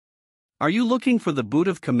Are you looking for the boot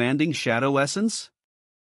of commanding shadow essence?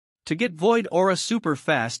 To get void aura super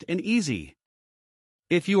fast and easy.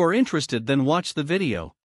 If you are interested, then watch the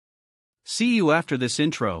video. See you after this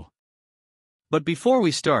intro. But before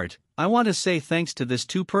we start, I want to say thanks to this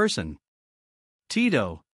two person.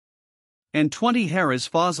 Tito. And 20 Harris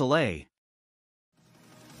Fazale.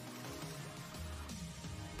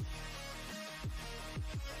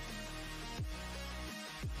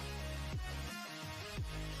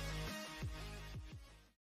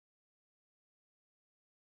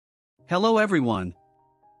 Hello everyone.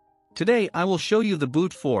 Today I will show you the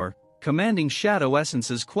boot for Commanding Shadow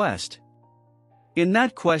Essences quest. In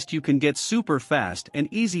that quest you can get super fast and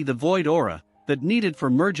easy the void aura that needed for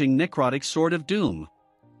merging Necrotic Sword of Doom.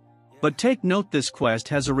 But take note, this quest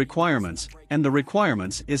has a requirements, and the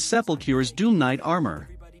requirements is Sepulchre's Doom Knight armor.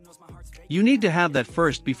 You need to have that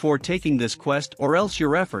first before taking this quest, or else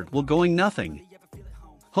your effort will going nothing.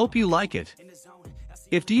 Hope you like it.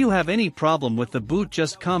 If do you have any problem with the boot,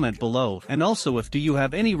 just comment below, and also if do you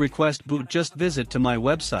have any request boot, just visit to my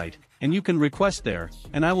website and you can request there,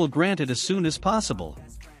 and I will grant it as soon as possible.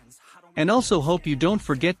 And also hope you don't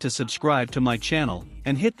forget to subscribe to my channel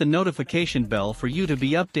and hit the notification bell for you to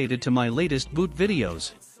be updated to my latest boot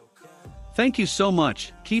videos. Thank you so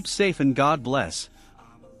much, keep safe and God bless.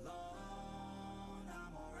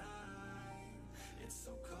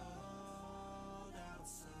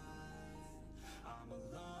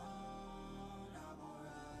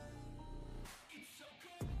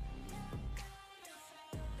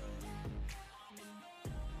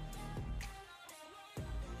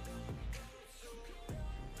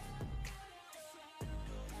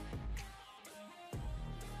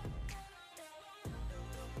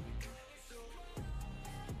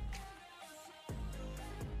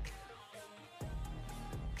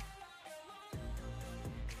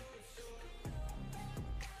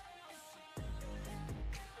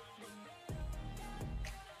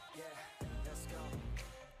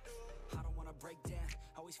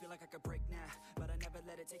 Always feel like I could break now, but I never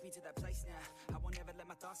let it take me to that place now. I won't ever let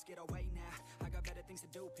my thoughts get away now. I got better things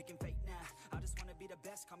to do, picking fate now. I just wanna be the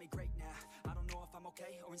best, call me great now. I don't know if I'm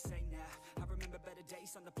okay or insane now. I remember better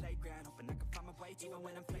days on the playground, hoping I can find my way even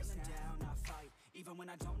when I'm feeling down. I fight, even when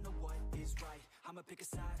I don't know what is right. I'ma pick a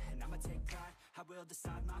side and I'ma take pride. I will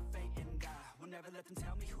decide my fate and I will never let them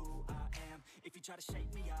tell me who I am. If you try to shake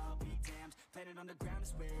me, I'll be damned. Planet on the ground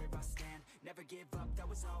is where I stand. Never give up, that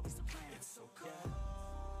was always the plan. It's so cold.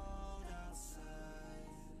 Outside,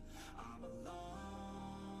 I'm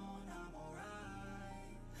alone, I'm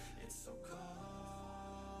alright. It's so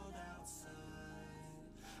cold outside,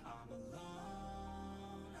 I'm alone,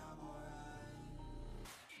 I'm alright.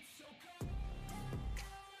 It's so cold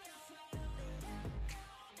outside,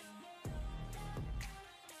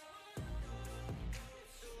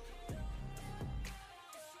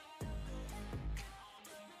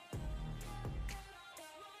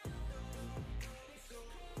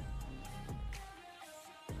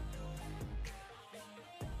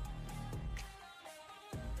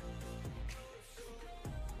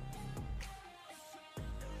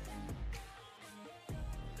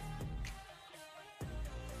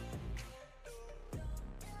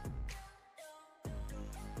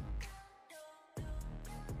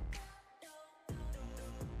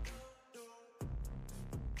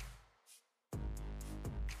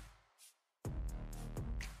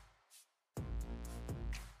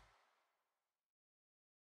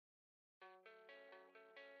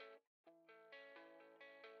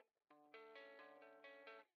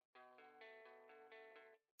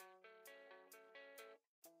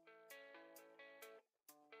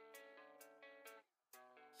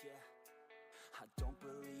 yeah. I don't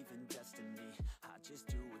believe in destiny, I just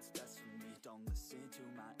do what's best for me. Don't listen to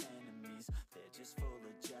my enemies, they're just full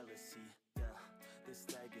of jealousy. Yeah, this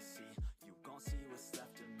legacy, you gon' see what's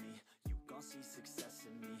left of me. You gon' see success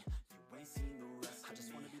in me, you ain't seen the rest of me. I just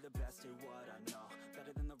wanna be the best at what I know,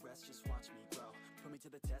 better than the rest, just watch me grow. Put me to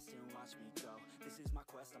the test and watch me go. This is my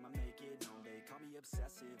quest, I'ma make it known. They call me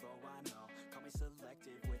obsessive, oh I know. Call me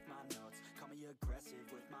selective with my notes, call me aggressive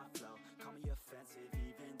with my flow. Call me offensive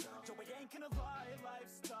even though Joe, I ain't gonna lie,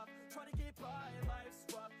 life's tough. Try to get by, life's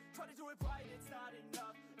rough. Try to do it right, it's not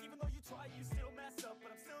enough. Even though you try, you still mess up.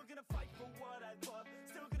 But I'm still gonna fight for what I love.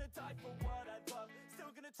 Still gonna die for what I love.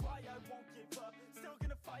 Still gonna try, I won't give up. Still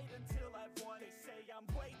gonna fight until I've won. They say I'm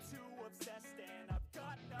way too obsessed and I've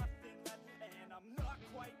got nothing left. And I'm not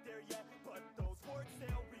quite there yet, but those words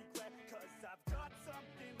they'll regret. Cause I've got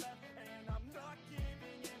something left and I'm not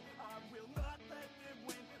giving in. I will not let them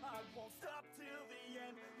win, I won't stop till the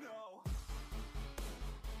end, no.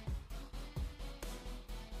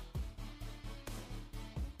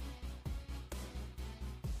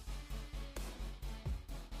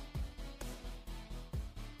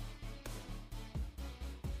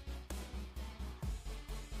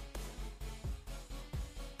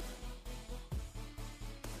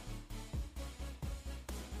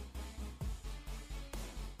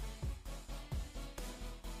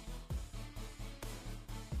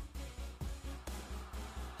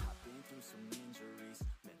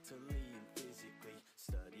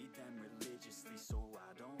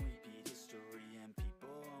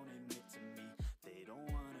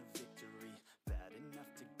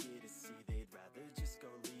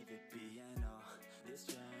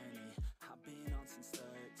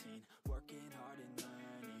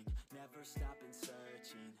 never stopping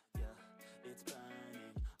searching, yeah, it's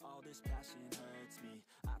burning. All this passion hurts me.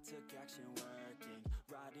 I took action working,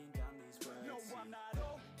 writing down these words. No, I'm not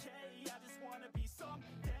okay, I just wanna be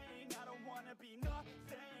something. I don't wanna be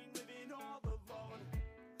nothing, living all alone.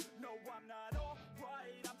 No, I'm not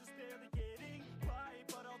alright, I'm just barely getting by.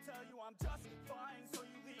 But I'll tell you I'm just fine, so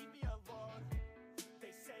you leave me alone.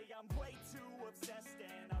 They say I'm way too obsessed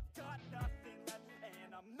and I've got nothing left.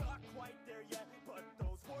 And I'm not quite there yet, but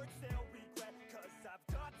those words they'll regret. Cause I've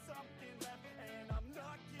got something left and I'm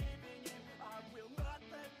not giving in. I will not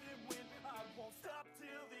let them win, I won't stop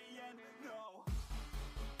till the end, no.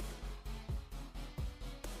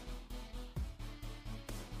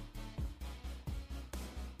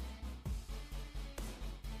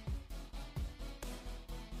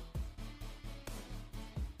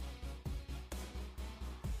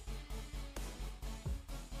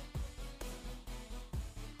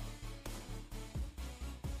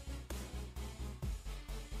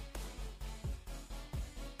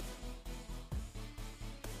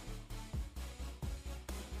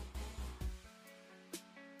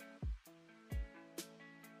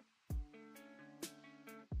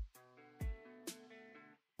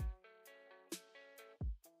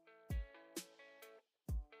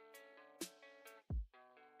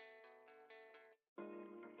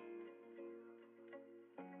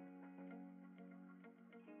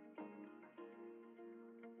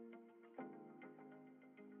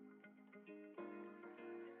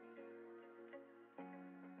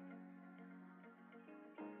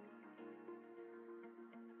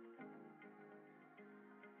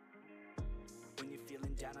 When you're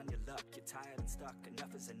feeling down on your luck, you're tired and stuck,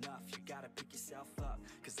 enough is enough. You gotta pick yourself up,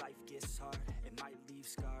 cause life gets hard. It might leave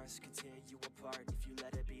scars, could tear you apart if you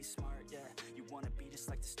let it be smart, yeah. You wanna be just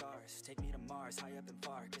like the stars, take me to Mars, high up and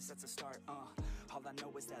far, cause that's a start, All I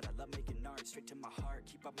know is that I love making art, straight to my heart,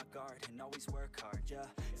 keep up my guard, and always work hard, yeah.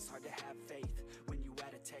 It's hard to have faith when you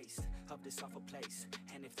had a taste of this awful place.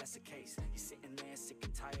 And if that's the case, you're sitting there sick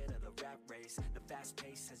and tired of the rat race. The fast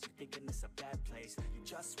pace has you thinking it's a bad place. You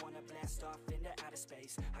just wanna blast off into outer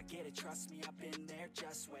space. I get it, trust me, I've been there,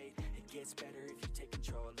 just wait. It gets better if you take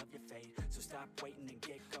control of your fate. So stop waiting and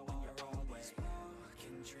get going your own way.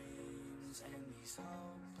 Broken dreams and these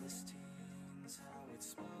hopeless teens, how it's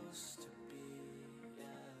supposed to be,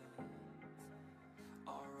 yeah.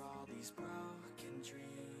 Are all these broken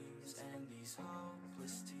dreams and these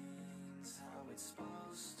hopeless teens how it's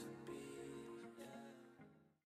supposed to be?